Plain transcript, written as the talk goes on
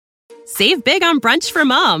Save big on brunch for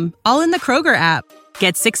mom, all in the Kroger app.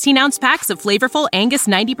 Get 16-ounce packs of flavorful Angus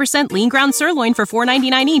 90% lean ground sirloin for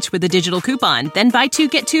 $4.99 each with a digital coupon. Then buy 2,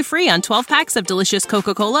 get 2 free on 12 packs of delicious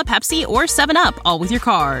Coca-Cola, Pepsi, or 7-Up, all with your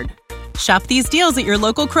card. Shop these deals at your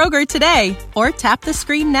local Kroger today, or tap the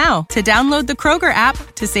screen now to download the Kroger app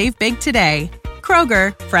to save big today.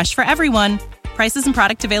 Kroger, fresh for everyone. Prices and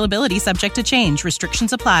product availability subject to change.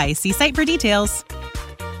 Restrictions apply. See site for details.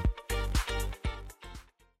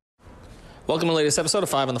 Welcome to the latest episode of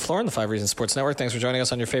Five on the Floor on the Five Reasons Sports Network. Thanks for joining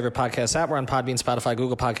us on your favorite podcast app. We're on Podbean, Spotify,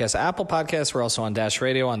 Google Podcasts, Apple Podcasts. We're also on Dash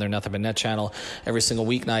Radio on their Nothing But Net channel every single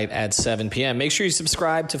weeknight at 7 p.m. Make sure you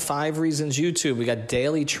subscribe to Five Reasons YouTube. We got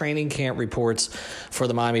daily training camp reports for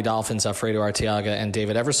the Miami Dolphins, Alfredo Arteaga and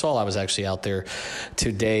David Eversole. I was actually out there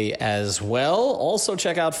today as well. Also,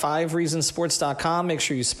 check out fivereasonsports.com. Make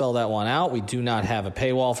sure you spell that one out. We do not have a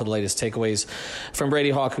paywall for the latest takeaways from Brady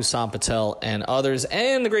Hawk, Hussam Patel, and others.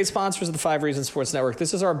 And the great sponsors of the Five Reasons Sports Network.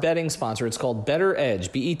 This is our betting sponsor. It's called Better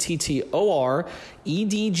Edge, BettorEdge.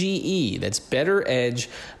 That's Better Edge.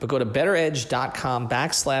 But go to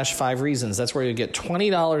bettoredge.com/5 reasons. That's where you get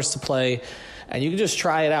 $20 to play, and you can just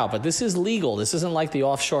try it out. But this is legal. This isn't like the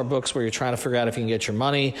offshore books where you're trying to figure out if you can get your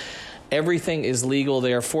money. Everything is legal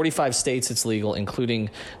there. 45 states it's legal, including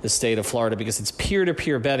the state of Florida, because it's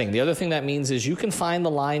peer-to-peer betting. The other thing that means is you can find the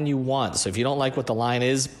line you want. So if you don't like what the line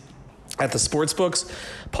is at the sports books,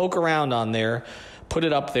 poke around on there, put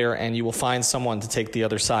it up there, and you will find someone to take the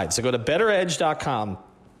other side. So go to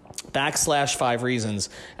bettoredge.com/5 reasons,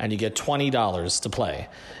 and you get $20 to play.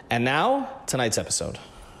 And now, tonight's episode. Down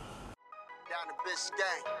the bitch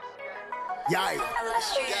gang. Yeah.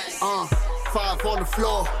 Five on the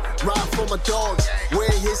floor, ride for my dogs.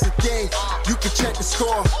 Where here's the thing, you can check the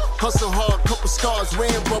score. Hustle hard, couple scars,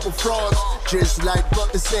 wearing bubble frogs. Just like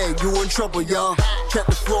Butler said, you in trouble, y'all. Kept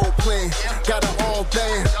the floor playing, got it all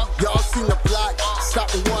band. Y'all seen the block,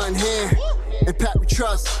 stop with one hand. And Pat we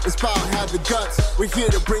trust, it's power have the guts. We're here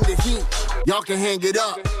to bring the heat, y'all can hang it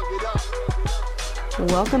up.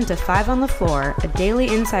 Welcome to Five on the Floor, a daily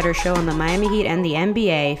insider show on the Miami Heat and the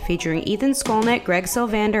NBA, featuring Ethan Skolnick, Greg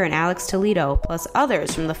Sylvander, and Alex Toledo, plus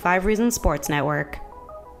others from the Five Reasons Sports Network.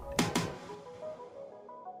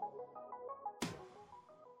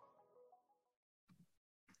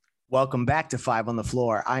 Welcome back to Five on the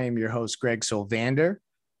Floor. I am your host, Greg Sylvander.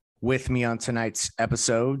 With me on today's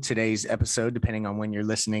episode, depending on when you're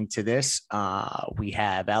listening to this, we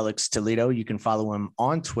have Alex Toledo. You can follow him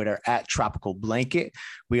on Twitter at Tropical Blanket.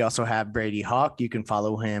 We also have Brady Hawk. You can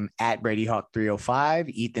follow him at Brady Hawk 305.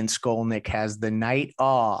 Ethan Skolnick has the night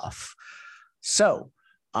off. So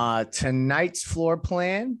tonight's floor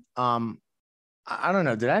plan, I don't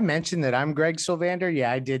know. Did I mention that I'm Greg Sylvander?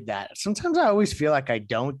 Yeah, I did that. Sometimes I always feel like I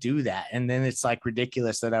don't do that. And then it's like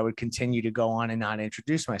ridiculous that I would continue to go on and not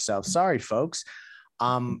introduce myself. Sorry, folks.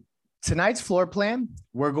 Tonight's floor plan,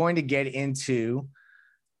 we're going to get into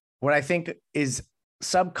what I think is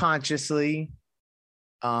subconsciously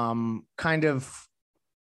kind of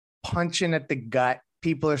punching at the gut.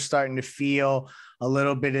 People are starting to feel a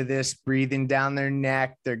little bit of this breathing down their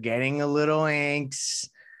neck. They're getting a little angst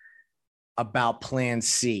about plan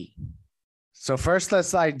C. So first,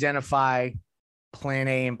 let's identify plan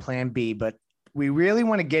A and plan B, but we really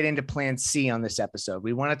want to get into plan C on this episode.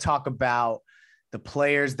 We want to talk about the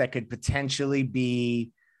players that could potentially be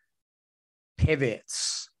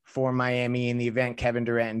pivots for Miami in the event Kevin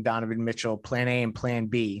Durant and Donovan Mitchell, plan A and plan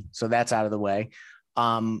B. So that's out of the way.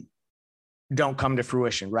 Don't come to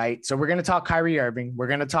fruition, right? So we're going to talk Kyrie Irving. We're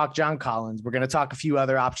going to talk John Collins. We're going to talk a few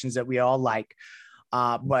other options that we all like.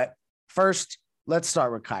 But first, let's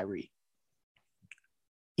start with Kyrie.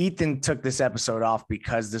 Ethan took this episode off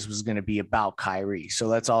because this was going to be about Kyrie. So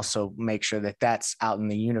let's also make sure that that's out in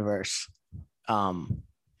the universe.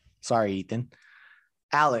 Sorry, Ethan.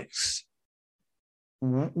 Alex,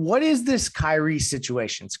 what is this Kyrie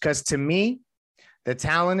situation? Because to me, the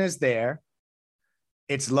talent is there.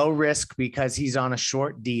 It's low risk because he's on a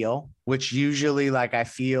short deal, which usually, like, I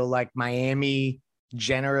feel like Miami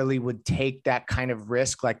generally would take that kind of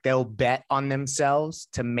risk. Like, they'll bet on themselves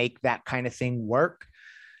to make that kind of thing work.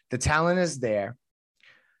 The talent is there.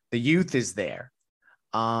 The youth is there.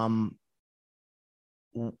 The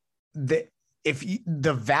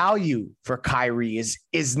value for Kyrie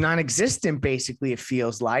is non-existent, basically, it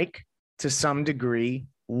feels like, to some degree.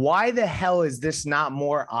 Why the hell is this not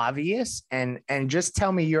more obvious? And just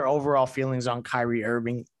tell me your overall feelings on Kyrie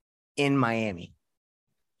Irving in Miami.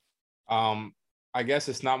 I guess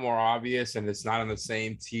it's not more obvious, and it's not on the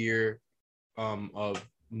same tier of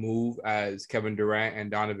move as Kevin Durant and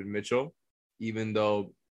Donovan Mitchell, even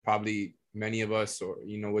though probably many of us, or,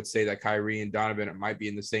 would say that Kyrie and Donovan might be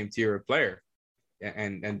in the same tier of player.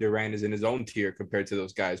 And Durant is in his own tier compared to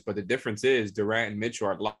those guys. But the difference is Durant and Mitchell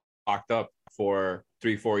are locked up for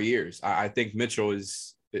 3-4 years. I think Mitchell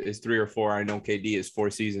is 3 or 4. I know KD is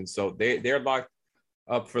 4 seasons. So they're locked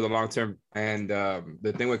up for the long term. And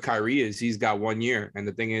the thing with Kyrie is he's got 1 year. And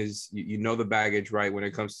the thing is, the baggage, right, when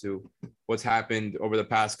it comes to what's happened over the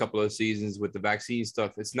past couple of seasons with the vaccine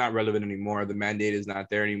stuff. It's not relevant anymore. The mandate is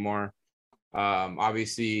not there anymore.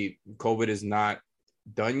 Obviously, COVID is not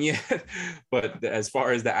done yet, but as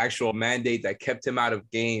far as the actual mandate that kept him out of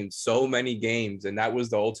games, so many games, and that was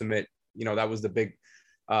the ultimate, that was the big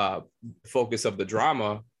focus of the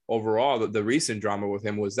drama overall. The recent drama with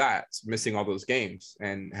him was that missing all those games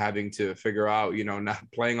and having to figure out, not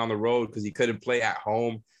playing on the road because he couldn't play at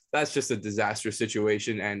home. That's just a disastrous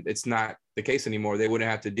situation, and it's not the case anymore. They wouldn't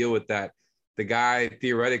have to deal with that. The guy,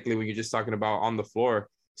 theoretically, when you're just talking about on the floor,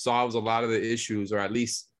 solves a lot of the issues, or at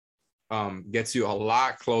least gets you a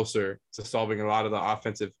lot closer to solving a lot of the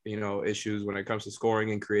offensive, issues when it comes to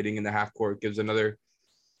scoring and creating in the half court. Gives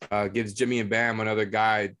Jimmy and Bam another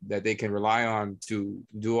guy that they can rely on to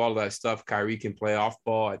do all that stuff. Kyrie can play off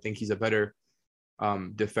ball. I think he's a better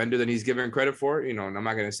defender than he's given credit for. And I'm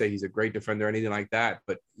not going to say he's a great defender or anything like that,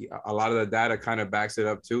 but a lot of the data kind of backs it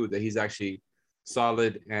up too, that he's actually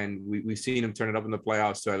solid, and we've seen him turn it up in the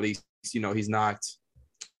playoffs. So at least, he's not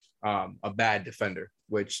a bad defender,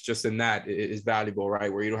 which just in that is valuable,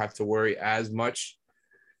 right? Where you don't have to worry as much.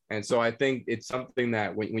 And so I think it's something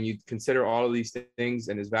that when you consider all of these things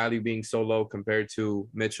and his value being so low compared to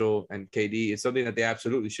Mitchell and KD, it's something that they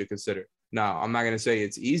absolutely should consider. Now, I'm not going to say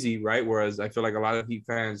it's easy, right? Whereas I feel like a lot of Heat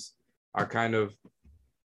fans are kind of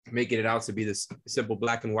making it out to be this simple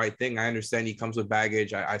black and white thing. I understand he comes with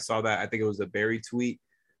baggage. I saw that. I think it was a Barry tweet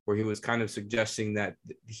where he was kind of suggesting that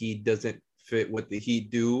he doesn't fit what the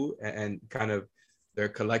Heat do, and kind of their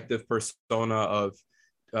collective persona of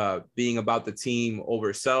being about the team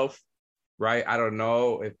over self, right? I don't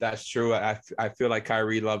know if that's true. I feel like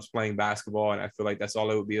Kyrie loves playing basketball, and I feel like that's all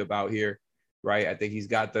it would be about here, right? I think he's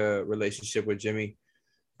got the relationship with Jimmy.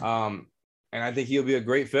 And I think he'll be a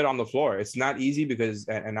great fit on the floor. It's not easy because,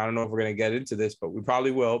 and I don't know if we're going to get into this, but we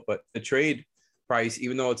probably will, but the trade price,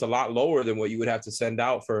 even though it's a lot lower than what you would have to send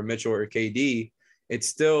out for Mitchell or KD, it's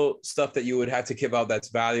still stuff that you would have to give out that's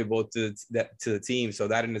valuable to the team. So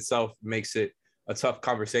that in itself makes it a tough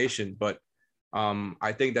conversation. But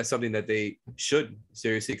I think that's something that they should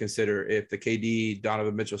seriously consider if the KD,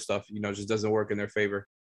 Donovan Mitchell stuff, just doesn't work in their favor.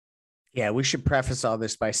 Yeah, we should preface all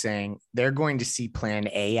this by saying they're going to see plan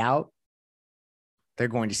A out. They're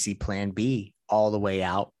going to see plan B all the way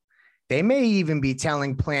out. They may even be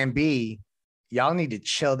telling plan B, y'all need to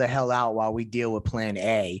chill the hell out while we deal with plan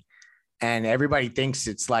A. And everybody thinks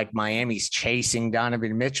it's like Miami's chasing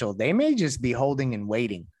Donovan Mitchell. They may just be holding and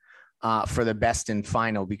waiting for the best and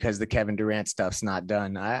final because the Kevin Durant stuff's not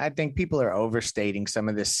done. I think people are overstating some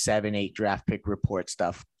of this 7-8 draft pick report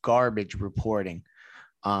stuff. Garbage reporting.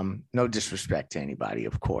 No disrespect to anybody,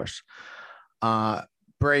 of course.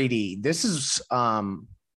 Brady, this is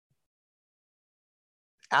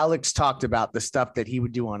Alex talked about the stuff that he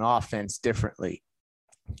would do on offense differently.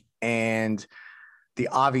 And the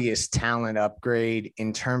obvious talent upgrade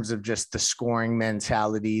in terms of just the scoring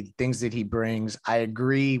mentality, the things that he brings. I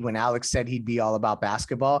agree when Alex said he'd be all about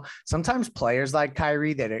basketball. Sometimes players like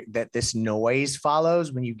Kyrie that this noise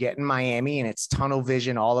follows when you get in Miami and it's tunnel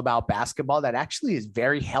vision all about basketball, that actually is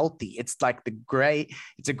very healthy. It's like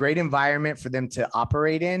it's a great environment for them to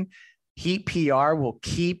operate in. Heat PR will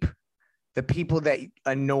keep the people that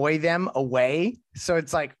annoy them away. So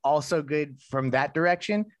it's like also good from that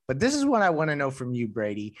direction. But this is what I want to know from you,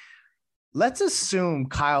 Brady. Let's assume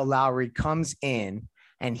Kyle Lowry comes in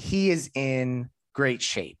and he is in great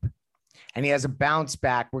shape and he has a bounce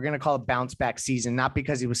back. We're going to call it bounce back season, not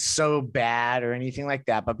because he was so bad or anything like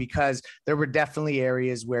that, but because there were definitely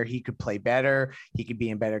areas where he could play better. He could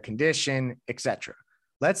be in better condition, etc.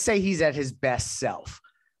 Let's say he's at his best self.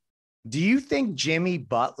 Do you think Jimmy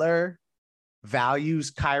Butler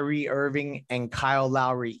values Kyrie Irving and Kyle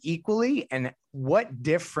Lowry equally? And what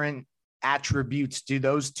different attributes do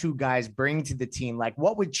those two guys bring to the team? Like,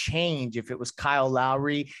 what would change if it was Kyle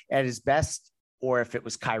Lowry at his best or if it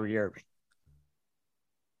was Kyrie Irving?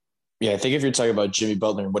 Yeah, I think if you're talking about Jimmy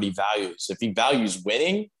Butler and what he values, if he values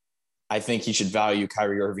winning, I think he should value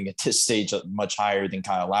Kyrie Irving at this stage much higher than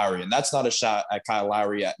Kyle Lowry. And that's not a shot at Kyle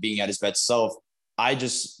Lowry at being at his best self. I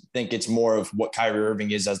just think it's more of what Kyrie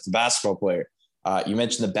Irving is as the basketball player. You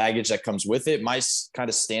mentioned the baggage that comes with it. My kind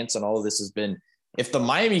of stance on all of this has been, if the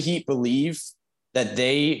Miami Heat believe that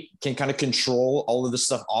they can kind of control all of this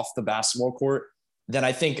stuff off the basketball court, then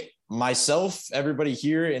I think myself, everybody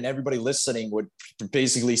here, and everybody listening would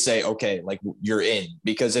basically say, okay, like you're in.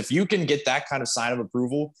 Because if you can get that kind of sign of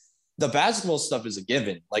approval, the basketball stuff is a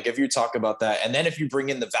given. Like if you talk about that, and then if you bring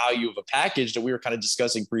in the value of a package that we were kind of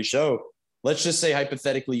discussing pre-show, let's just say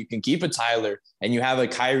hypothetically you can keep a Tyler and you have a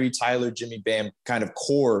Kyrie, Tyler, Jimmy, Bam kind of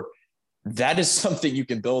core. That is something you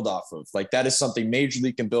can build off of. Like that is something Major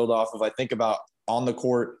League can build off of. I think about on the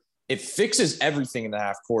court, it fixes everything in the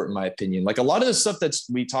half court, in my opinion. Like a lot of the stuff that's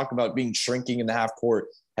we talk about being shrinking in the half court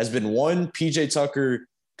has been one, PJ Tucker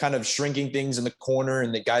kind of shrinking things in the corner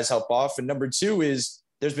and the guys help off. And number two is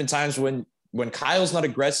there's been times when Kyle's not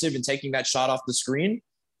aggressive and taking that shot off the screen,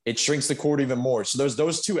 it shrinks the court even more. So there's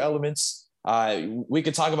those two elements. We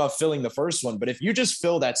could talk about filling the first one, but if you just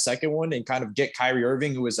fill that second one and kind of get Kyrie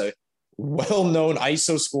Irving, who is a well-known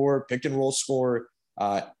ISO scorer, pick and roll scorer,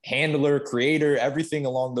 handler, creator, everything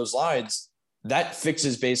along those lines, that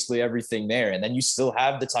fixes basically everything there. And then you still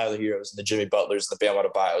have the Tyler Heroes and the Jimmy Butlers and the Bam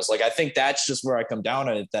Adebayos. Like, I think that's just where I come down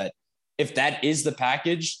on it, that if that is the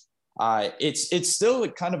package, it's still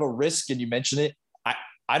kind of a risk. And you mentioned it.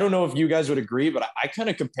 I don't know if you guys would agree, but I kind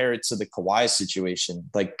of compare it to the Kawhi situation.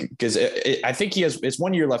 Like, because I think it's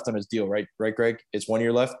 1 year left on his deal, right? Right, Greg? It's 1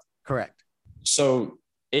 year left. Correct. So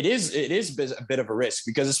it is a bit of a risk,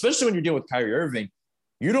 because especially when you're dealing with Kyrie Irving,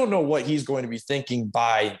 you don't know what he's going to be thinking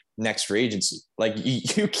by next free agency. Like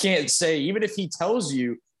you can't say, even if he tells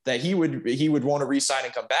you that he would want to re-sign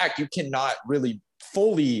and come back, you cannot really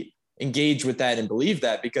fully engage with that and believe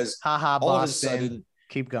that, because all Boston. of a sudden,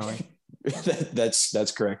 keep going.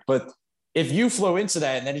 That's correct. But if you flow into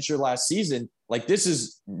that and then it's your last season, like this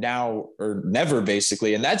is now or never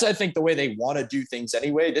basically. And that's, I think, the way they want to do things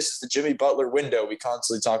anyway. This is the Jimmy Butler window we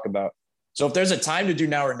constantly talk about. So if there's a time to do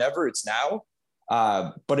now or never, it's now.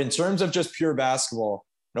 But in terms of just pure basketball,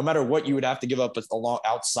 no matter what you would have to give up along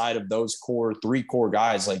outside of those three core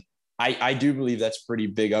guys, like I do believe that's a pretty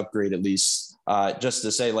big upgrade, at least just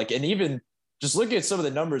to say, like, and even just looking at some of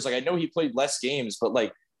the numbers, like I know he played less games, but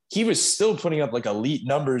like he was still putting up like elite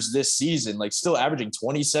numbers this season, like still averaging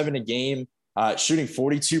 27 a game, shooting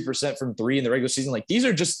 42% from three in the regular season. Like these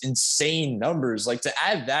are just insane numbers. Like to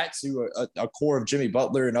add that to a core of Jimmy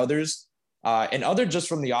Butler and others, and other just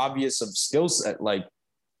from the obvious of skill set, like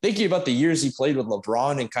thinking about the years he played with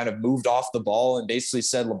LeBron and kind of moved off the ball and basically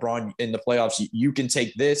said, LeBron, in the playoffs, you can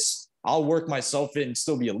take this. I'll work myself in and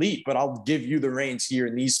still be elite, but I'll give you the reins here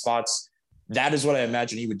in these spots. That is what I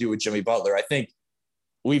imagine he would do with Jimmy Butler. I think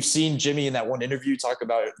we've seen Jimmy in that one interview talk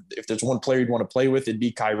about if there's one player you'd want to play with, it'd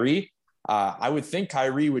be Kyrie. I would think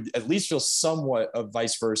Kyrie would at least feel somewhat of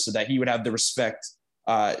vice versa, that he would have the respect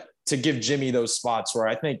to give Jimmy those spots where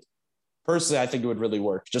I think, personally, I think it would really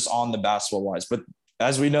work just on the basketball wise. But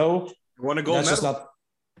as we know, you want to go that's medal?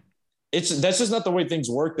 That's just not the way things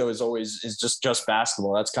work, though, is just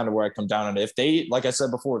basketball. That's kind of where I come down on it. If they, like I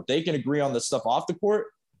said before, if they can agree on the stuff off the court,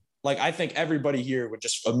 like I think everybody here would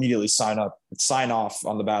just immediately sign off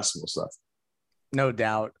on the basketball stuff. No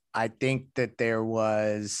doubt. I think that there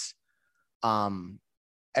was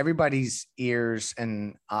everybody's ears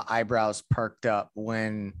and eyebrows perked up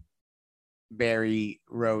when Barry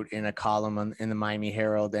wrote in a column in the Miami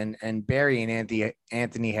Herald, and Barry and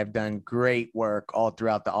Anthony have done great work all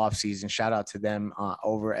throughout the offseason. Shout out to them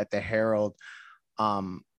over at the Herald.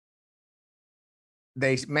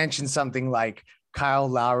 They mentioned something like Kyle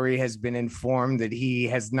Lowry has been informed that he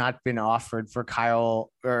has not been offered for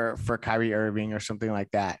Kyrie Irving or something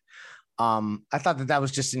like that. I thought that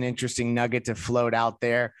was just an interesting nugget to float out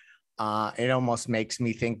there. It almost makes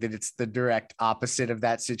me think that it's the direct opposite of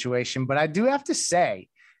that situation. But I do have to say,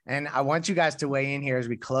 and I want you guys to weigh in here as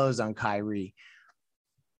we close on Kyrie.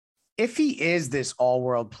 If he is this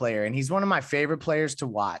all-world player, and he's one of my favorite players to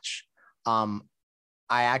watch,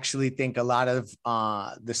 I actually think a lot of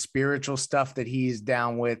the spiritual stuff that he's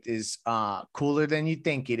down with is cooler than you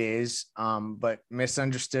think it is, but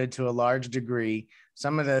misunderstood to a large degree.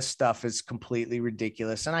 Some of the stuff is completely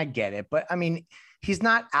ridiculous, and I get it. But, I mean, he's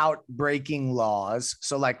not out breaking laws.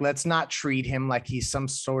 So, like, let's not treat him like he's some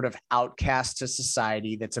sort of outcast to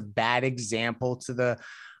society that's a bad example to the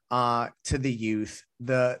youth.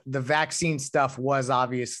 The vaccine stuff was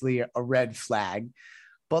obviously a red flag.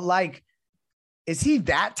 But, like, is he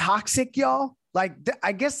that toxic, y'all? Like,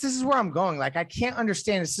 I guess this is where I'm going. Like, I can't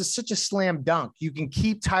understand. It's just such a slam dunk. You can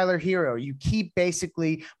keep Tyler Hero. You keep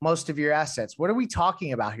basically most of your assets. What are we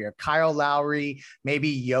talking about here? Kyle Lowry,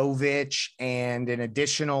 maybe Jovic, and an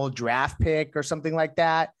additional draft pick or something like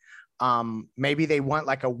that. Maybe they want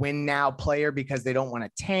like a win now player because they don't want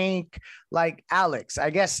to tank. Like, Alex,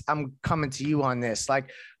 I guess I'm coming to you on this. Like,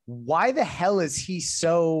 why the hell is he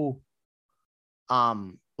so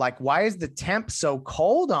Like, why is the temp so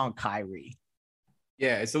cold on Kyrie?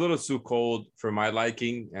 Yeah, it's a little too cold for my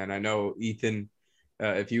liking. And I know Ethan,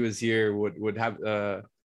 if he was here, would have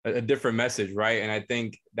a different message, right? And I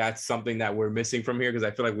think that's something that we're missing from here, because I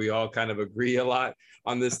feel like we all kind of agree a lot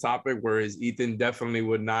on this topic, whereas Ethan definitely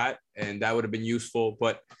would not, and that would have been useful.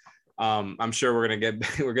 But I'm sure we're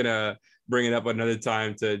gonna bring it up another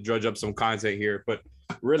time to drudge up some content here. But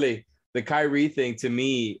really, the Kyrie thing, to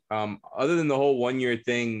me, other than the whole 1 year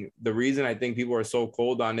thing, the reason I think people are so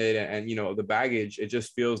cold on it and the baggage, it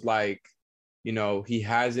just feels like, he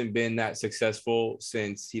hasn't been that successful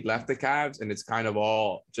since he left the Cavs, and it's kind of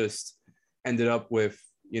all just ended up with,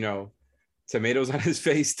 tomatoes on his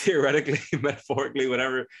face, theoretically, metaphorically,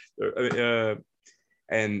 whatever.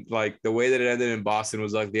 And like the way that it ended in Boston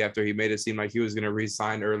was likely after he made it seem like he was going to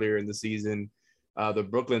re-sign earlier in the season. The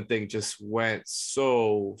Brooklyn thing just went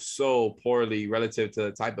so poorly relative to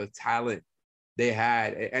the type of talent they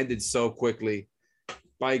had. It ended so quickly.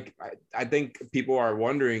 Like, I think people are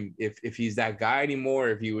wondering if he's that guy anymore,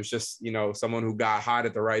 if he was just, someone who got hot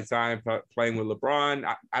at the right time playing with LeBron.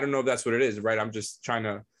 I don't know if that's what it is, right? I'm just trying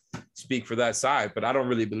to speak for that side, but I don't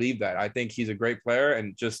really believe that. I think he's a great player,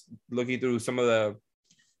 and just looking through some of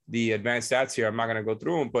the advanced stats here, I'm not going to go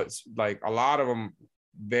through them, but like a lot of them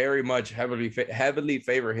very much heavily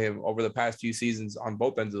favor him over the past few seasons on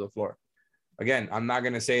both ends of the floor. Again, I'm not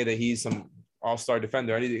going to say that he's some all-star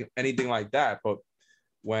defender, anything like that, but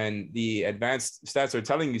when the advanced stats are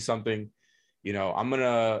telling you something, I'm going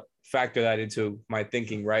to factor that into my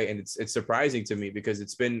thinking, right? And it's surprising to me, because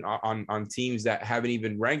it's been on teams that haven't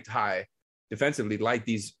even ranked high defensively, like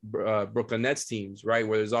these Brooklyn Nets teams, right?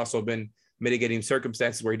 Where there's also been mitigating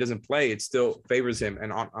circumstances where he doesn't play, it still favors him.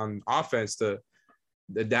 And on offense, the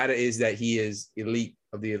data is that he is elite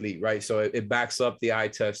of the elite, right? So it backs up the eye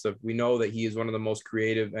test of, we know that he is one of the most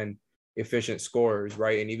creative and efficient scorers,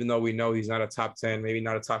 right? And even though we know he's not a top 10, maybe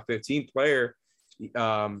not a top 15 player,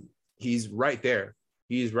 he's right there.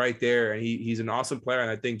 He's right there, and he's an awesome player,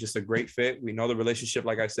 and I think just a great fit. We know the relationship,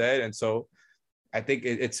 like I said, and so I think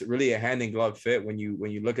it's really a hand in glove fit when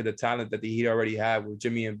you look at the talent that the Heat already have with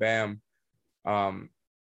Jimmy and Bam.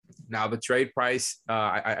 Now the trade price,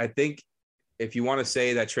 I think if you want to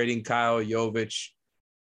say that trading Kyle, Jovic,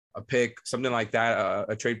 a pick, something like that,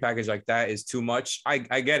 a trade package like that is too much, I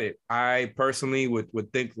get it. I personally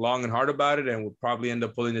would think long and hard about it and would probably end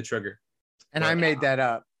up pulling the trigger. And I made that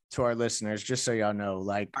up to our listeners, just so y'all know.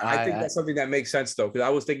 Like, I think that's something that makes sense, though, because I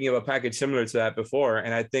was thinking of a package similar to that before,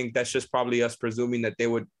 and I think that's just probably us presuming that they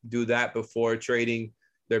would do that before trading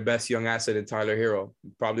their best young asset in Tyler Hero,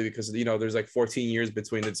 probably because there's like 14 years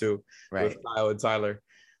between the two, right, with Kyle and Tyler.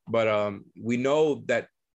 But we know that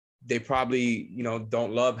they probably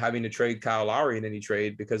don't love having to trade Kyle Lowry in any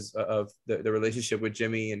trade because of the relationship with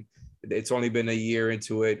Jimmy, and it's only been a year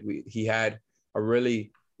into it. He had a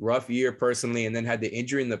really rough year personally, and then had the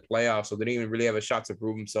injury in the playoffs, so they didn't even really have a shot to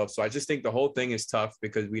prove himself. So I just think the whole thing is tough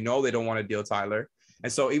because we know they don't want to deal Tyler.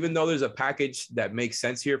 And so even though there's a package that makes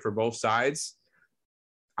sense here for both sides,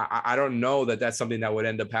 I don't know that that's something that would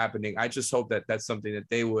end up happening. I just hope that that's something that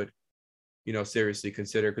they would, seriously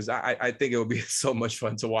consider, because I think it would be so much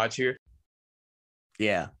fun to watch here.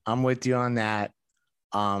 Yeah, I'm with you on that.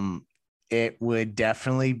 It would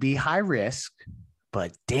definitely be high risk,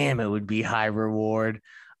 but damn, it would be high reward.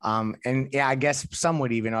 And yeah, I guess some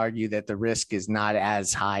would even argue that the risk is not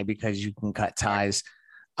as high because you can cut ties.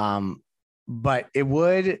 But it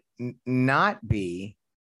would not be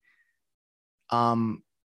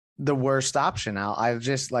the worst option. I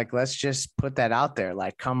just like, let's just put that out there.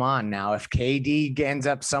 Like, come on now, if KD ends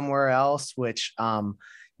up somewhere else, which,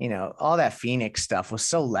 all that Phoenix stuff was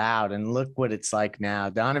so loud, and look what it's like now.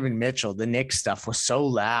 Donovan Mitchell, the Knicks stuff was so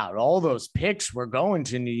loud. All those picks were going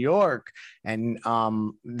to New York, and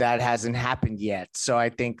that hasn't happened yet. So I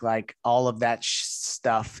think like all of that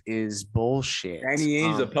stuff is bullshit. Danny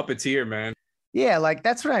Ainge's a puppeteer, man. Yeah, like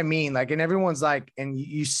that's what I mean. Like, and everyone's like, and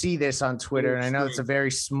you see this on Twitter, and I know it's a very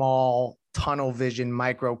small tunnel vision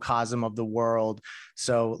microcosm of the world,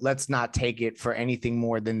 so let's not take it for anything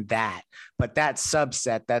more than that. But that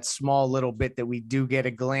subset, that small little bit that we do get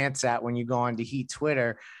a glance at when you go on to Heat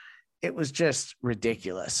Twitter, it was just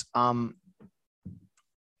ridiculous.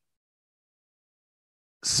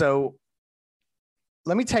 So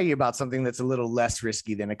let me tell you about something that's a little less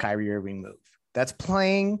risky than a Kyrie Irving move. That's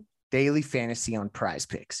playing daily fantasy on Prize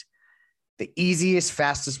Picks, the easiest,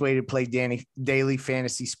 fastest way to play daily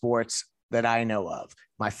fantasy sports that I know of.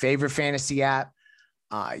 My favorite fantasy app.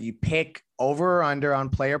 You pick over or under on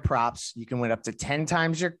player props. You can win up to 10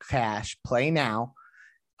 times your cash. Play now.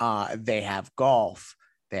 They have golf.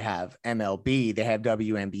 They have MLB. They have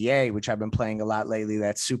WNBA, which I've been playing a lot lately.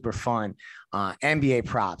 That's super fun. NBA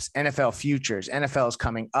props, NFL futures. NFL is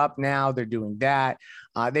coming up now. They're doing that.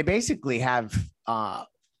 They basically have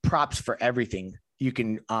props for everything. You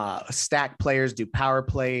can stack players, do power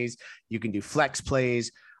plays. You can do flex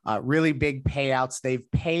plays. Really big payouts. They've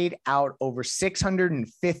paid out over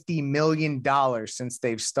 $650 million since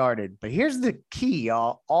they've started. But here's the key,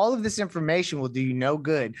 y'all. All of this information will do you no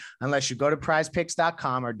good unless you go to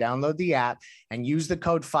prizepicks.com or download the app and use the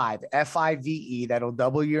code 5, F-I-V-E. That'll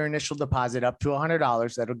double your initial deposit up to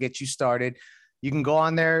 $100. That'll get you started. You can go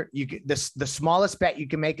on there. The smallest bet you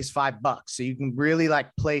can make is $5. So you can really like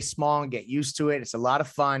play small and get used to it. It's a lot of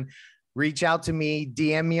fun. Reach out to me,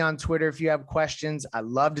 DM me on Twitter if you have questions. I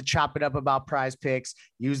love to chop it up about Prize Picks.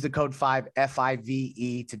 Use the code 5,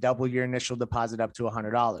 F-I-V-E, to double your initial deposit up to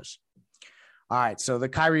 $100. All right, so the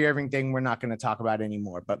Kyrie Irving thing we're not going to talk about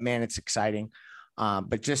anymore, but man, it's exciting.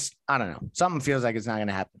 But just, I don't know, something feels like it's not going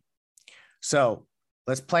to happen. So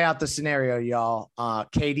let's play out the scenario, y'all.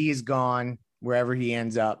 KD is gone wherever he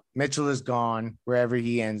ends up. Mitchell is gone wherever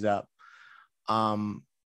he ends up.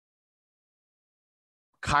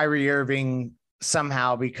 Kyrie Irving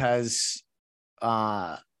somehow, because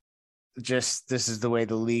just this is the way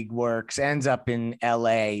the league works, ends up in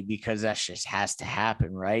LA because that just has to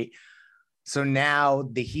happen, right? So now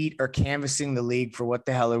the Heat are canvassing the league for what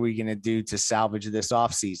the hell are we going to do to salvage this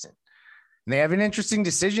offseason? And they have an interesting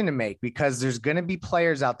decision to make because there's going to be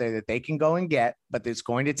players out there that they can go and get, but it's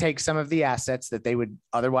going to take some of the assets that they would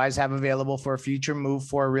otherwise have available for a future move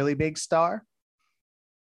for a really big star.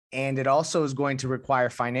 And it also is going to require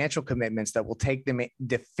financial commitments that will take them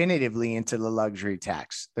definitively into the luxury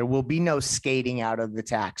tax. There will be no skating out of the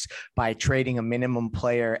tax by trading a minimum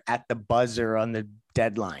player at the buzzer on the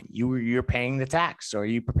deadline. You're paying the tax. So are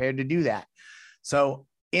you prepared to do that? So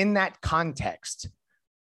in that context,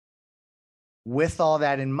 with all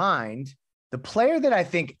that in mind, the player that I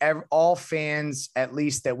think all fans, at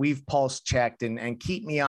least that we've pulse checked and keep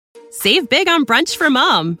me on. Save big on brunch for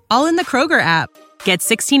mom, all in the Kroger app. Get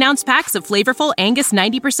 16-ounce packs of flavorful Angus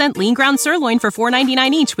 90% lean ground sirloin for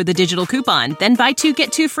 $4.99 each with a digital coupon. Then buy 2,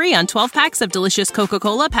 get 2 free on 12 packs of delicious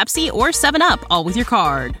Coca-Cola, Pepsi, or 7-Up, all with your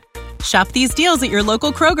card. Shop these deals at your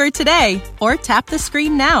local Kroger today, or tap the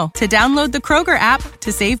screen now to download the Kroger app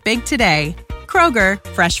to save big today. Kroger,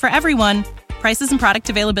 fresh for everyone. Prices and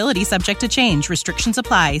product availability subject to change. Restrictions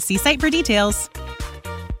apply. See site for details.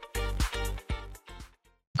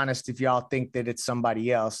 Honest, if y'all think that it's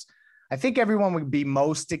somebody else, I think everyone would be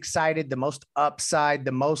most excited, the most upside,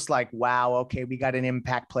 the most like, wow, okay, we got an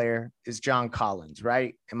impact player is John Collins,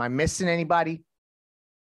 right? Am I missing anybody?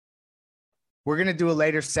 We're going to do a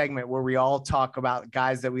later segment where we all talk about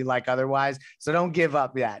guys that we like otherwise. So don't give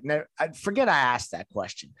up that. No, forget I asked that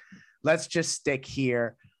question. Let's just stick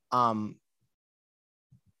here. Like,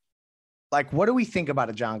 what do we think about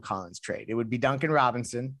a John Collins trade? It would be Duncan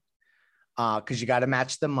Robinson because you got to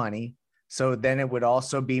match the money. So then it would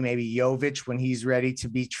also be maybe Jovic when he's ready to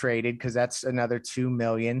be traded, because that's another $2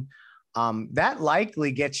 million. That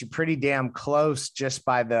likely gets you pretty damn close just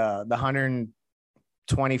by the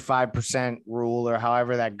 125% rule or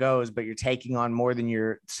however that goes, but you're taking on more than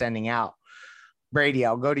you're sending out. Brady,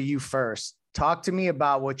 I'll go to you first. Talk to me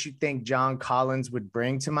about what you think John Collins would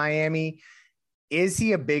bring to Miami. Is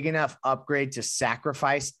he a big enough upgrade to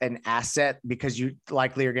sacrifice an asset, because you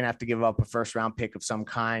likely are going to have to give up a first round pick of some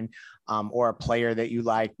kind, or a player that you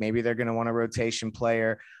like? Maybe they're going to want a rotation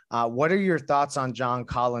player. What are your thoughts on John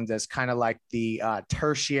Collins as kind of like the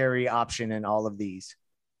tertiary option in all of these?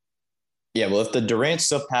 Yeah, well, if the Durant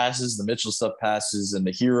stuff passes, the Mitchell stuff passes, and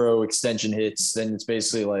the Hero extension hits, then it's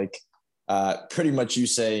basically like pretty much you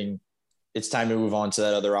saying it's time to move on to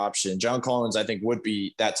that other option. John Collins, I think, would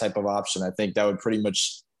be that type of option. I think that would pretty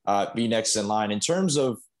much be next in line. In terms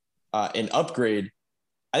of an upgrade,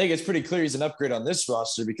 I think it's pretty clear he's an upgrade on this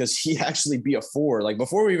roster because he actually be a 4. Like,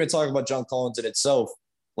 before we even talk about John Collins in itself,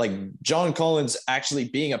 like, John Collins actually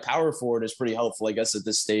being a power forward is pretty helpful, I guess, at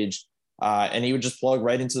this stage. And he would just plug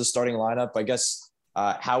right into the starting lineup. I guess,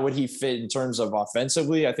 how would he fit in terms of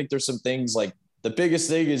offensively? I think there's some things, like, the biggest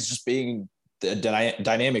thing is just being the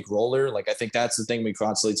dynamic roller. Like, I think that's the thing we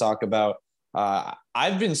constantly talk about.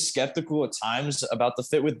 I've been skeptical at times about the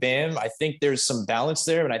fit with Bam. I think there's some balance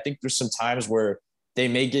there, and I think there's some times where they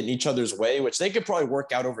may get in each other's way, which they could probably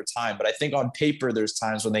work out over time. But I think on paper, there's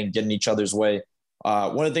times when they can get in each other's way.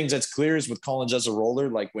 One of the things that's clear is with Collins as a roller,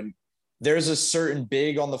 like, when there's a certain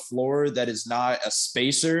big on the floor that is not a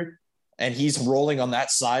spacer and he's rolling on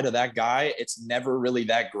that side of that guy, it's never really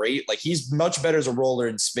that great. Like, he's much better as a roller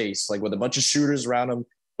in space, like with a bunch of shooters around him,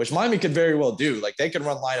 which Miami could very well do. Like they could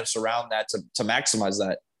run lineups around that to maximize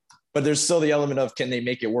that. But there's still the element of, can they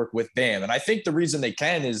make it work with Bam? And I think the reason they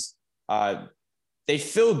can is they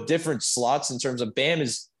fill different slots in terms of Bam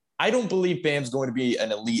is, I don't believe Bam's going to be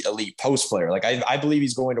an elite post player. Like I believe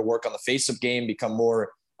he's going to work on the face-up game, become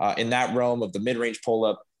more in that realm of the mid-range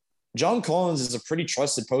pull-up. John Collins is a pretty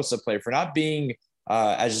trusted post-up player for not being,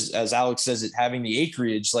 as Alex says it, having the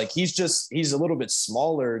acreage. Like he's a little bit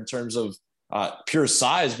smaller in terms of pure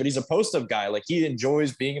size, but he's a post-up guy. Like he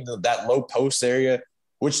enjoys being in that low post area,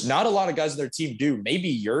 which not a lot of guys on their team do. Maybe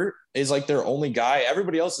Yurt is like their only guy.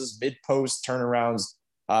 Everybody else is mid-post turnarounds.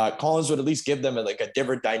 Collins would at least give them a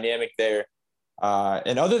different dynamic there.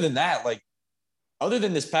 And other than that, like other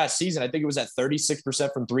than this past season, I think it was at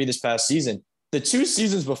 36% from three this past season. The 2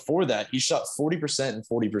 seasons before that, he shot 40% and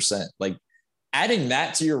 40%. Like adding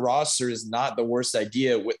that to your roster is not the worst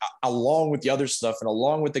idea, along with the other stuff and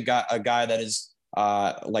along with a guy that is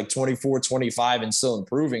like 24, 25 and still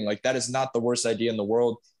improving. Like that is not the worst idea in the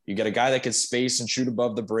world. You get a guy that can space and shoot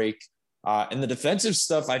above the break. And the defensive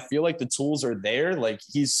stuff, I feel like the tools are there. Like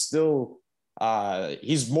he's still,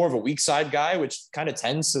 he's more of a weak side guy, which kind of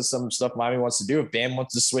tends to some stuff Miami wants to do. If Bam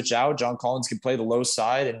wants to switch out, John Collins can play the low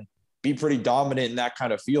side and be pretty dominant in that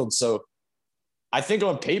kind of field. So I think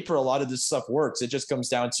on paper, a lot of this stuff works. It just comes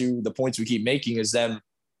down to the points we keep making is them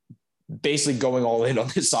basically going all in on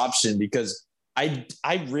this option, because I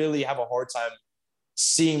really have a hard time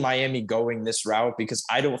seeing Miami going this route, because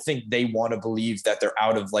I don't think they want to believe that they're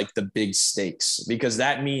out of like the big stakes, because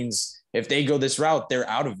that means if they go this route, they're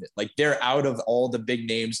out of it. Like they're out of all the big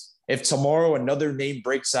names. If tomorrow another name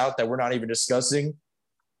breaks out that we're not even discussing,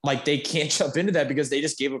 like they can't jump into that because they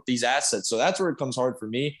just gave up these assets. So that's where it comes hard for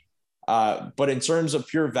me. But in terms of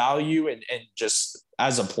pure value and just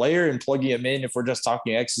as a player and plugging him in, if we're just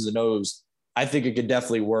talking X's and O's, I think it could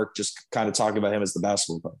definitely work. Just kind of talking about him as the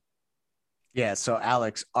basketball player. Yeah. So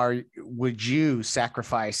Alex, would you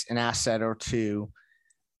sacrifice an asset or two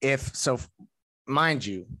mind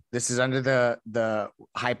you, this is under the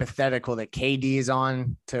hypothetical that KD is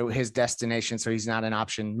on to his destination, so he's not an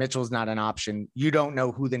option. Mitchell's not an option. You don't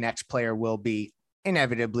know who the next player will be.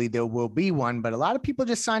 Inevitably, there will be one, but a lot of people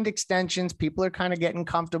just signed extensions. People are kind of getting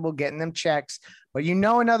comfortable, getting them checks, but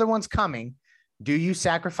another one's coming. Do you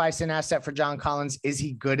sacrifice an asset for John Collins? Is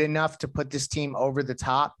he good enough to put this team over the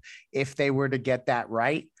top if they were to get that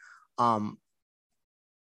right?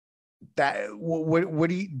 What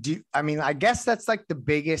do you do? I mean, I guess that's like the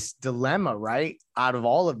biggest dilemma, right? Out of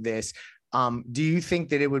all of this, do you think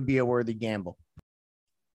that it would be a worthy gamble?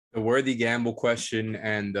 The worthy gamble question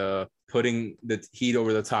and putting the Heat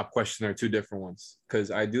over the top question are two different ones, because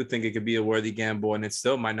I do think it could be a worthy gamble and it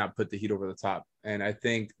still might not put the Heat over the top. And I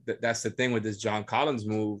think that's the thing with this John Collins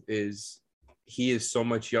move is he is so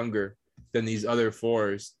much younger than these other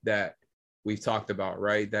fours that we've talked about,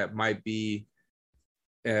 right? That might be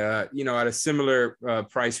at a similar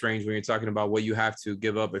price range when you're talking about what you have to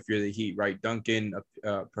give up if you're the Heat, right? Duncan,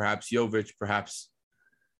 perhaps Jovic, perhaps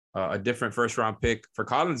a different first round pick. For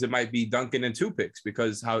Collins, it might be Duncan and 2 picks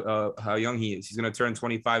because how young he is. He's going to turn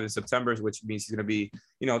 25 in September, which means he's going to be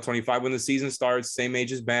 25 when the season starts, same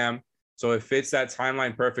age as Bam. So it fits that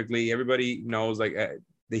timeline perfectly. Everybody knows like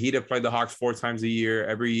the Heat have played the Hawks 4 times a year,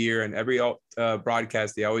 every year, and every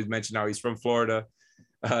broadcast they always mention how he's from Florida.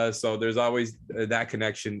 So there's always that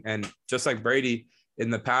connection. And just like Brady in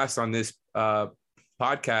the past on this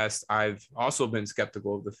podcast, I've also been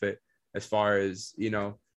skeptical of the fit as far as,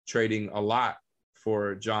 trading a lot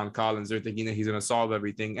for John Collins. They're thinking that he's going to solve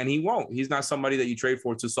everything, and he won't. He's not somebody that you trade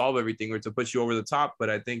for to solve everything or to put you over the top, but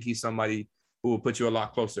I think he's somebody who will put you a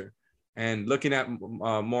lot closer. And looking at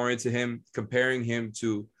more into him, comparing him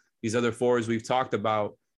to these other fours we've talked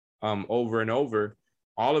about over and over,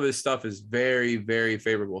 all of his stuff is very, very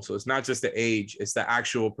favorable. So it's not just the age, it's the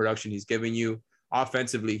actual production he's giving you.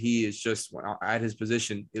 Offensively, he is just at his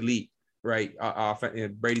position, elite, right?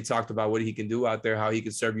 Brady talked about what he can do out there, how he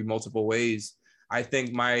can serve you multiple ways. I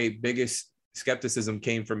think my biggest skepticism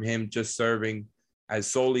came from him just serving as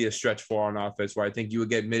solely a stretch four on offense, where I think you would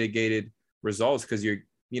get mitigated results because you're,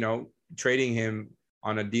 trading him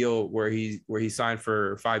on a deal where he signed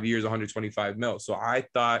for 5 years, 125 mil. So I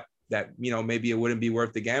thought that, maybe it wouldn't be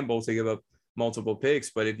worth the gamble to give up multiple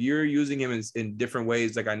picks. But if you're using him in different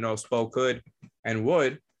ways, like I know Spo could and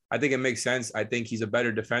would, I think it makes sense. I think he's a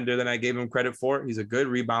better defender than I gave him credit for. He's a good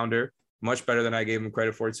rebounder, much better than I gave him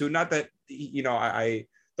credit for too. Not that, I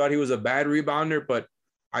thought he was a bad rebounder, but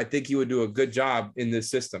I think he would do a good job in this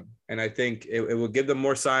system. And I think it will give them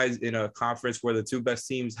more size in a conference where the 2 best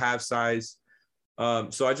teams have size.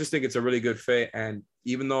 So I just think it's a really good fit. And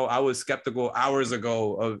even though I was skeptical hours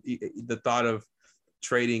ago of the thought of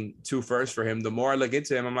trading 2 firsts for him, the more I look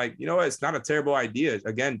into him, I'm like, you know what? It's not a terrible idea.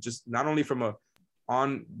 Again, just not only from a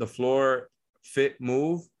on the floor fit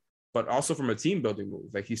move, but also from a team building move.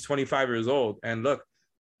 Like, he's 25 years old, and look,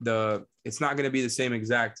 it's not going to be the same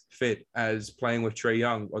exact fit as playing with Trae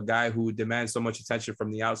Young, a guy who demands so much attention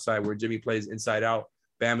from the outside, where Jimmy plays inside out.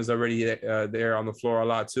 Bam is already there on the floor a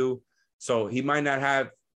lot too. So he might not have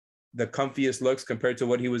the comfiest looks compared to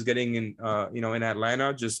what he was getting in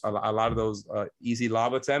Atlanta, just a lot of those easy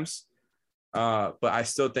lob attempts. But I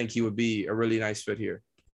still think he would be a really nice fit here.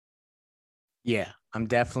 Yeah, I'm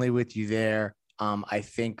definitely with you there. I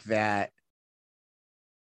think that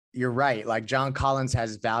you're right. Like, John Collins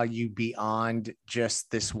has value beyond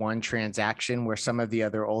just this one transaction, where some of the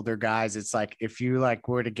other older guys, it's like, if you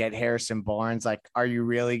were to get Harrison Barnes, like, are you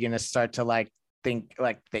really going to start to think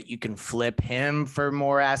that you can flip him for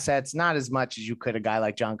more assets? Not as much as you could a guy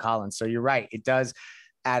like John Collins. So you're right. It does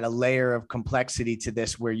add a layer of complexity to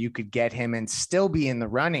this, where you could get him and still be in the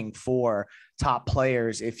running for top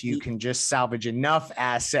players if you can just salvage enough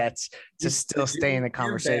assets to still stay in the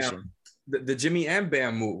conversation. The Jimmy and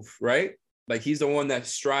Bam move, right? Like, he's the one that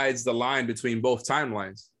strides the line between both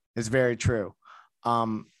timelines. It's very true.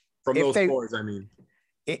 From those fours, I mean.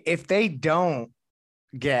 If they don't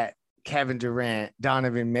get Kevin Durant,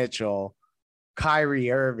 Donovan Mitchell,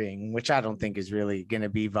 Kyrie Irving, which I don't think is really going to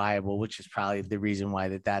be viable, which is probably the reason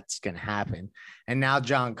why that's going to happen. And now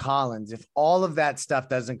John Collins, if all of that stuff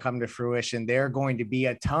doesn't come to fruition, there are going to be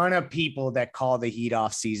a ton of people that call the Heat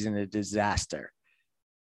off season a disaster.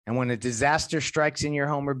 And when a disaster strikes in your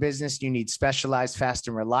home or business, you need specialized, fast,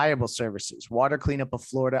 and reliable services. Water Cleanup of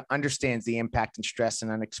Florida understands the impact and stress an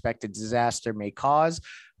unexpected disaster may cause.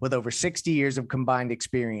 With over 60 years of combined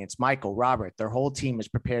experience, Michael, Robert, their whole team is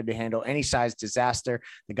prepared to handle any size disaster.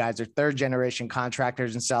 The guys are third-generation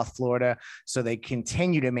contractors in South Florida, so they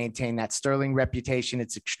continue to maintain that sterling reputation.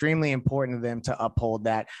 It's extremely important to them to uphold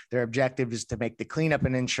that. Their objective is to make the cleanup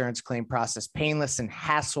and insurance claim process painless and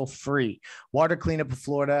hassle-free. Water Cleanup of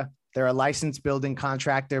Florida, they're a licensed building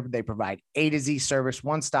contractor. They provide A to Z service,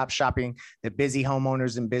 one-stop shopping that busy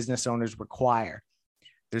homeowners and business owners require.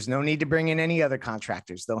 There's no need to bring in any other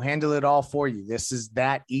contractors. They'll handle it all for you. This is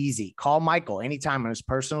that easy. Call Michael anytime on his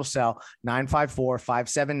personal cell,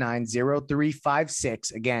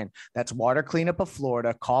 954-579-0356. Again, that's Water Cleanup of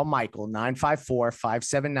Florida. Call Michael,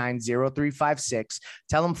 954-579-0356.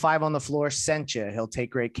 Tell him 5 on the Floor sent you. He'll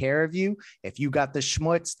take great care of you. If you got the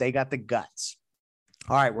schmutz, they got the guts.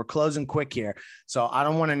 All right, we're closing quick here. So I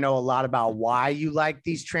don't want to know a lot about why you like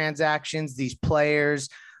these transactions, these players.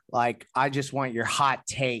 Like, I just want your hot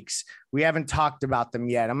takes. We haven't talked about them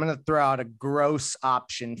yet. I'm going to throw out a gross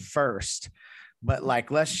option first, but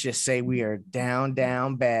let's just say we are down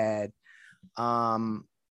bad. Who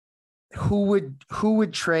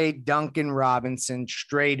would trade Duncan Robinson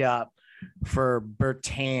straight up for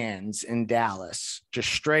Bertans in Dallas?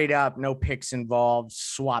 Just straight up, no picks involved.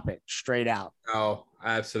 Swap it straight out. No,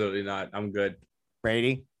 absolutely not. I'm good.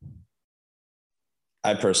 Brady?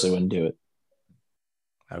 I personally wouldn't do it.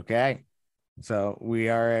 Okay. So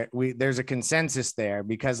there's a consensus there,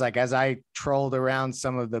 because as I trolled around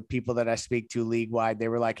some of the people that I speak to league wide, they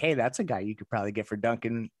were like, hey, that's a guy you could probably get for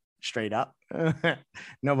Duncan straight up.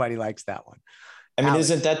 Nobody likes that one. I mean,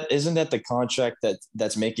 isn't that the contract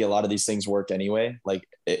that's making a lot of these things work anyway?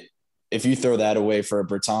 If you throw that away for a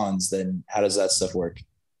Bertans, then how does that stuff work?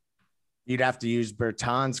 You'd have to use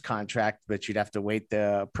Bertans' contract, but you'd have to wait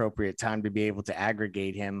the appropriate time to be able to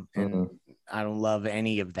aggregate him. And I don't love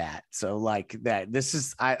any of that. So this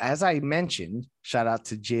is, as I mentioned, shout out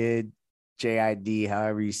to JID,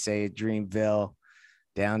 however you say it, Dreamville,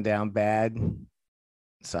 down bad.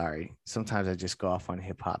 Sorry. Sometimes I just go off on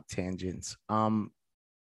hip hop tangents.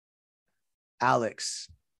 Alex,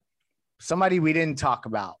 somebody we didn't talk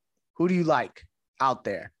about. Who do you like out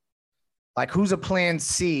there? Who's a plan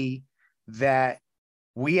C that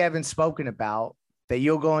we haven't spoken about that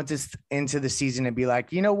you'll go into the season and be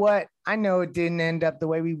like, you know what? I know it didn't end up the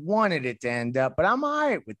way we wanted it to end up, but I'm all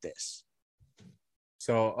right with this.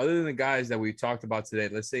 So other than the guys that we talked about today,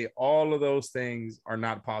 let's say all of those things are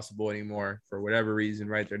not possible anymore for whatever reason,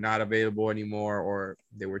 right? They're not available anymore, or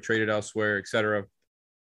they were traded elsewhere, et cetera.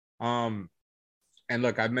 And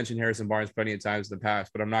look, I've mentioned Harrison Barnes plenty of times in the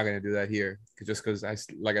past, but I'm not going to do that here because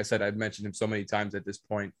like I said, I've mentioned him so many times at this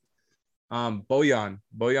point. Bojan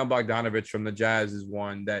Bogdanovic from the Jazz is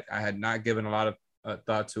one that I had not given a lot of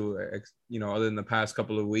thought to, other than the past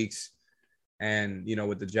couple of weeks. And,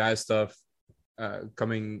 with the Jazz stuff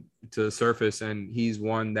coming to the surface, and he's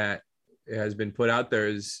one that has been put out there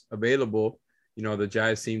as available. The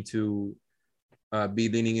Jazz seem to be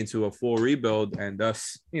leaning into a full rebuild and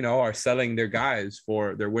thus, are selling their guys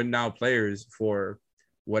for their win now players for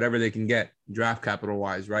whatever they can get draft capital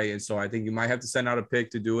wise. Right. And so I think you might have to send out a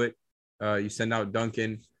pick to do it. You send out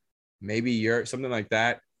Duncan, maybe you're something like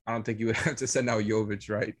that. I don't think you would have to send out Jovic.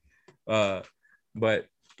 Right. But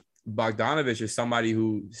Bogdanovic is somebody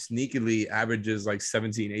who sneakily averages like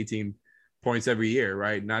 17, 18 points every year.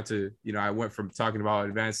 Right. Not to, I went from talking about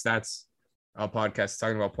advanced stats podcast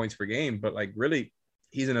talking about points per game, but like really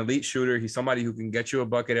he's an elite shooter. He's somebody who can get you a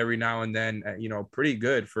bucket every now and then, pretty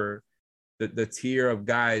good for the tier of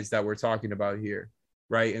guys that we're talking about here.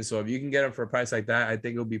 Right. And so if you can get him for a price like that, I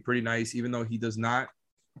think it'll be pretty nice, even though he does not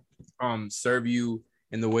serve you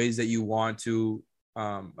in the ways that you want to,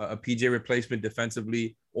 a PJ replacement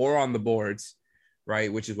defensively or on the boards,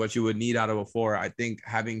 right, which is what you would need out of a four. I think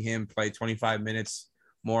having him play 25 minutes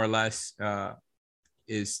more or less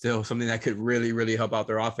is still something that could really, really help out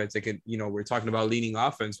their offense. It could, we're talking about leaning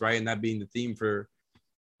offense, right, and that being the theme for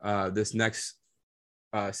this next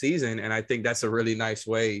season. And I think that's a really nice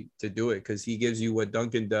way to do it because he gives you what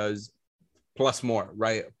Duncan does plus more,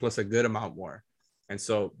 right, plus a good amount more. And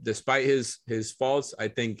so despite his faults, I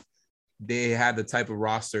think they have the type of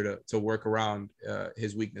roster to work around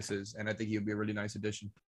his weaknesses. And I think he would be a really nice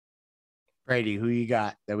addition. Brady, who you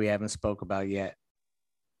got that we haven't spoke about yet?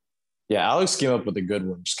 Yeah, Alex came up with a good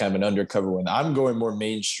one, just kind of an undercover one. I'm going more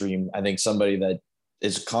mainstream. I think somebody that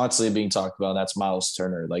is constantly being talked about, and that's Miles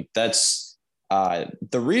Turner. Like that's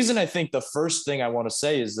the reason I think the first thing I want to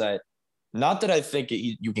say is that not that I think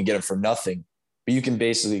you can get him for nothing, but you can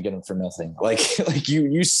basically get him for nothing. Like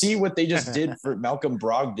you see what they just did for Malcolm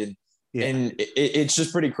Brogdon. Yeah. And it's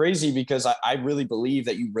just pretty crazy because I really believe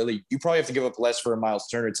that you probably have to give up less for a Miles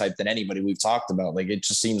Turner type than anybody we've talked about. Like, it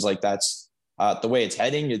just seems like that's the way it's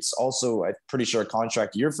heading. It's also, I'm pretty sure, a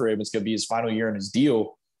contract year for him. It's going to be his final year in his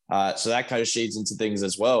deal. So that kind of shades into things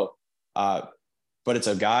as well. But it's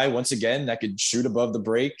a guy, once again, that could shoot above the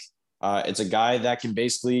break. It's a guy that can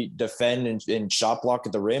basically defend and shot block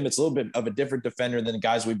at the rim. It's a little bit of a different defender than the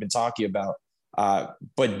guys we've been talking about.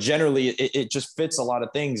 But generally it just fits a lot of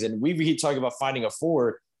things. And we keep talking about finding a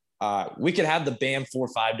four. We could have the Bam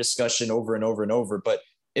 4-5 discussion over and over and over, but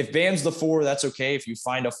if Bam's the four, that's okay. If you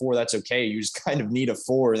find a four, that's okay. You just kind of need a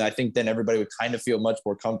four. And I think then everybody would kind of feel much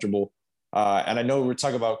more comfortable. And I know we're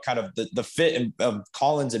talking about kind of the fit of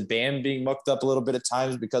Collins and Bam being mucked up a little bit at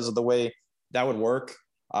times because of the way that would work.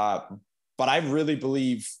 But I really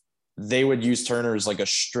believe they would use Turner as like a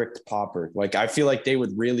strict popper. Like, I feel like they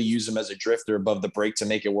would really use him as a drifter above the break to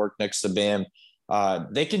make it work next to Bam.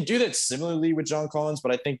 They can do that similarly with John Collins,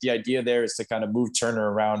 but I think the idea there is to kind of move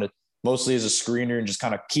Turner around mostly as a screener and just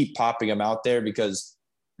kind of keep popping him out there, because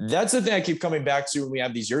that's the thing I keep coming back to when we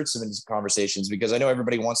have these Yurtseven conversations, because I know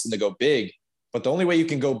everybody wants them to go big, but the only way you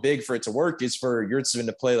can go big for it to work is for Yurtseven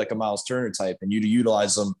to play like a Miles Turner type and you to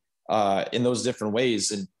utilize them in those different ways.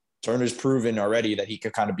 And Turner's proven already that he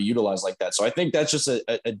could kind of be utilized like that. So I think that's just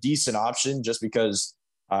a decent option just because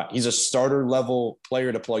he's a starter level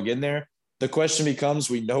player to plug in there. The question becomes,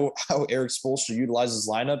 we know how Eric Spoelstra utilizes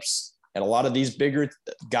lineups, and a lot of these bigger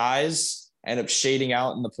guys end up shading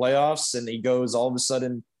out in the playoffs, and he goes, all of a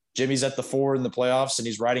sudden, Jimmy's at the four in the playoffs, and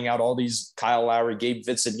he's writing out all these Kyle Lowry, Gabe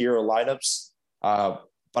Vincent hero lineups.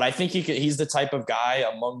 But I think he's the type of guy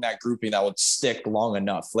among that grouping that would stick long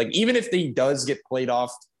enough. Like, even if he does get played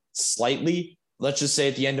off slightly, let's just say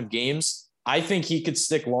at the end of games, I think he could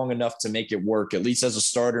stick long enough to make it work, at least as a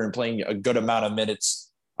starter and playing a good amount of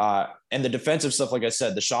minutes. And the defensive stuff, like I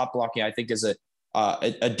said, the shot blocking, I think is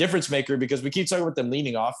a difference maker, because we keep talking about them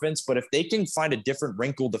leaning offense, but if they can find a different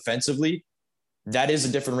wrinkle defensively, that is a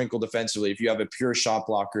different wrinkle defensively. If you have a pure shot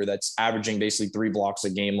blocker that's averaging basically 3 blocks a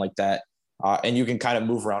game like that, and you can kind of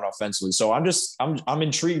move around offensively. So I'm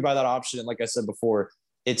intrigued by that option. And like I said before,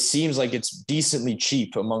 it seems like it's decently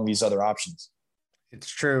cheap among these other options. It's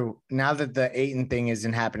true. Now that the Ayton thing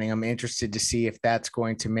isn't happening, I'm interested to see if that's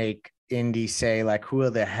going to make Indy say, like, who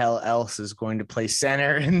the hell else is going to play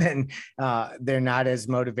center? And then they're not as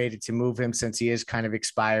motivated to move him since he is kind of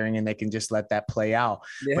expiring, and they can just let that play out.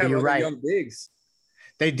 But you're right. Young bigs.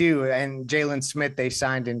 They do. And Jalen Smith, they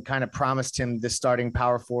signed and kind of promised him the starting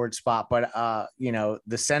power forward spot. But,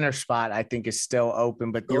 the center spot, I think, is still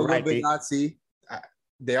open. But you're right.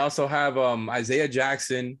 They also have Isaiah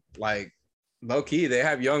Jackson, like, low key. They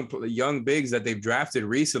have young bigs that they've drafted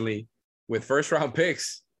recently with first round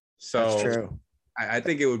picks. So that's true. I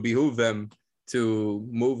think it would behoove them to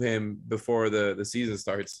move him before the season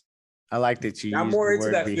starts. I like that you. I'm more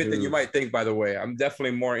into that fit than you might think, by the way. I'm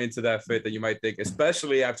definitely more into that fit than you might think,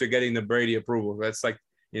 especially after getting the Brady approval. That's like,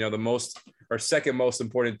 the most or second most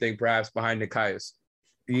important thing perhaps behind Nekias.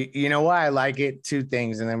 You know why I like it? Two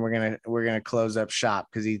things, and then we're gonna close up shop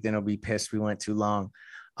because Ethan will be pissed we went too long.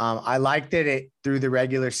 I like that it through the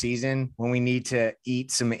regular season when we need to eat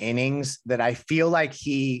some innings that I feel like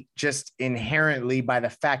he just inherently, by the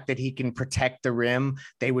fact that he can protect the rim,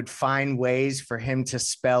 they would find ways for him to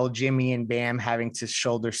spell Jimmy and Bam having to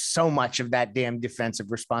shoulder so much of that damn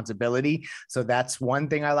defensive responsibility. So that's one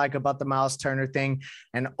thing I like about the Miles Turner thing.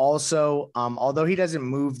 And also, although he doesn't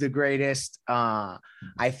move the greatest,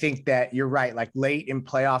 I think that you're right. Like late in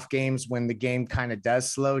playoff games, when the game kind of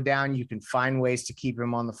does slow down, you can find ways to keep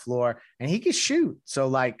him on the floor, and he can shoot. So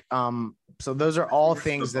like, so those are all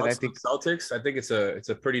things that I think Celtics. I think it's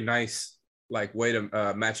a pretty nice like way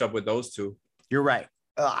to match up with those two. You're right.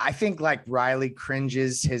 I think like Riley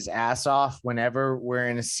cringes his ass off whenever we're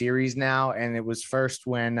in a series now, and it was first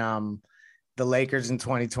when the Lakers in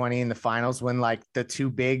 2020 in the finals, when like the two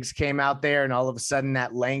bigs came out there and all of a sudden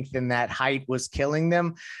that length and that height was killing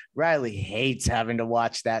them. Riley hates having to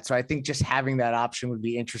watch that. So I think just having that option would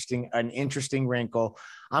be interesting, an interesting wrinkle.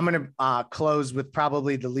 I'm going to close with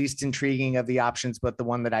probably the least intriguing of the options, but the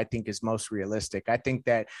one that I think is most realistic. I think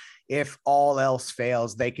that if all else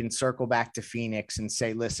fails, they can circle back to Phoenix and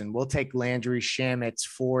say, listen, we'll take Landry Shamet's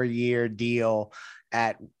 4-year deal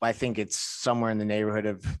at, I think it's somewhere in the neighborhood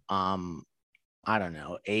of, I don't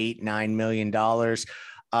know, $8-9 million.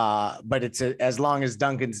 But it's as long as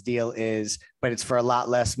Duncan's deal is, but it's for a lot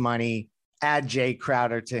less money. Add Jay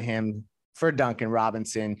Crowder to him for Duncan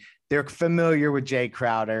Robinson. They're familiar with Jay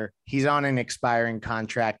Crowder. He's on an expiring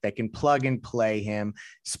contract that can plug and play him.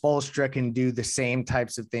 Spoelstra can do the same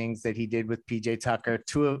types of things that he did with PJ Tucker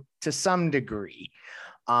to some degree.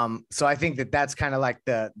 So I think that that's kind of like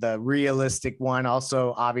the realistic one.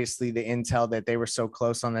 Also, obviously, the intel that they were so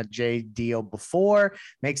close on the Jay deal before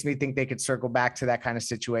makes me think they could circle back to that kind of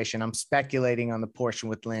situation. I'm speculating on the portion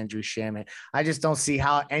with Landry Shamet. I just don't see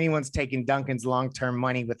how anyone's taking Duncan's long-term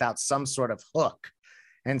money without some sort of hook.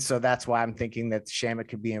 And so that's why I'm thinking that Shamet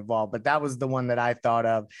could be involved. But that was the one that I thought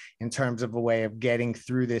of in terms of a way of getting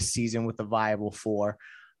through this season with a viable 4.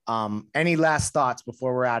 Any last thoughts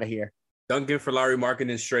before we're out of here? Duncan for Lauri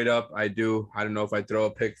Markkanen straight up. I don't know if I throw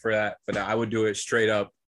a pick for that, but I would do it straight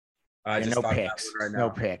up.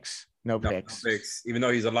 No picks. Even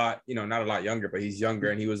though he's a lot, not a lot younger, but he's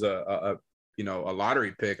younger, and he was a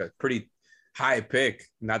lottery pick, a pretty high pick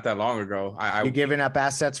not that long ago. You giving up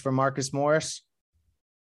assets for Marcus Morris?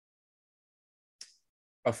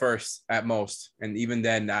 A first at most, and even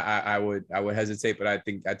then, I would hesitate. But I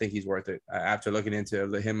think he's worth it. After looking into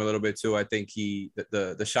him a little bit too, I think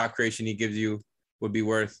the shot creation he gives you would be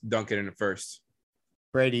worth Duncan in the first.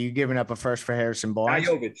 Brady, you giving up a first for Harrison Barnes?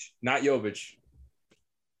 Not Jovic.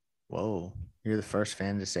 Whoa, you're the first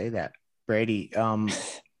fan to say that, Brady.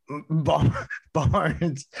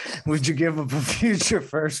 Barnes, would you give up a future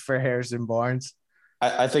first for Harrison Barnes?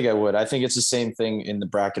 I think I would. I think it's the same thing in the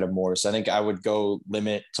bracket of Morris. I think I would go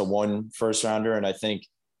limit to 1 first rounder. And I think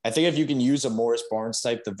if you can use a Morris Barnes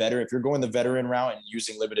type, the veteran, if you're going the veteran route and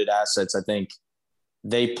using limited assets, I think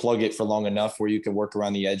they plug it for long enough where you can work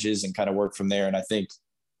around the edges and kind of work from there. And I think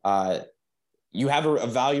you have a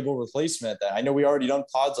valuable replacement. That I know we already done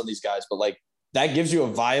pods on these guys, but like that gives you a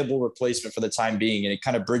viable replacement for the time being. And it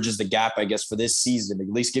kind of bridges the gap, I guess, for this season, at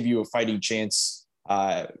least give you a fighting chance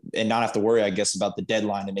and not have to worry, I guess, about the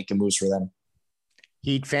deadline and making moves for them.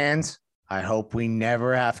 Heat fans, I hope we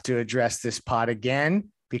never have to address this pod again,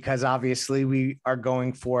 because obviously we are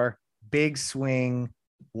going for big swing,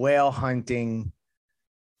 whale hunting.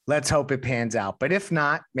 Let's hope it pans out. But if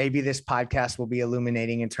not, maybe this podcast will be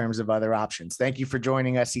illuminating in terms of other options. Thank you for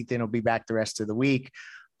joining us. Ethan will be back the rest of the week.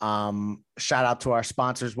 Shout out to our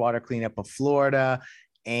sponsors, Water Cleanup of Florida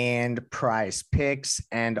and Prize Picks,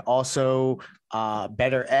 and also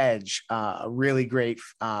Better Edge, a really great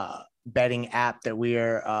betting app that we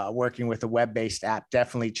are working with, a web-based app.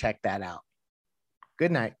 Definitely check that out.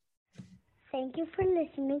 Good night. Thank you for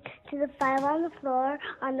listening to the 5 on the Floor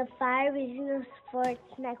on the 5 Reasons Sports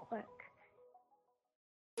Network.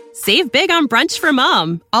 Save big on brunch for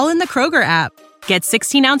mom, all in the Kroger app. Get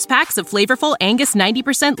 16-ounce packs of flavorful Angus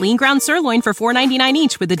 90% lean ground sirloin for $4.99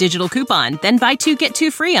 each with a digital coupon. Then buy 2, get 2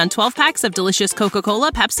 free on 12 packs of delicious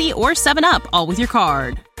Coca-Cola, Pepsi, or 7-Up, all with your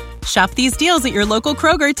card. Shop these deals at your local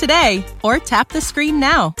Kroger today, or tap the screen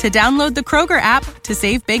now to download the Kroger app to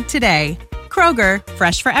save big today. Kroger,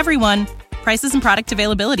 fresh for everyone. Prices and product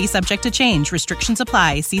availability subject to change. Restrictions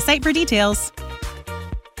apply. See site for details.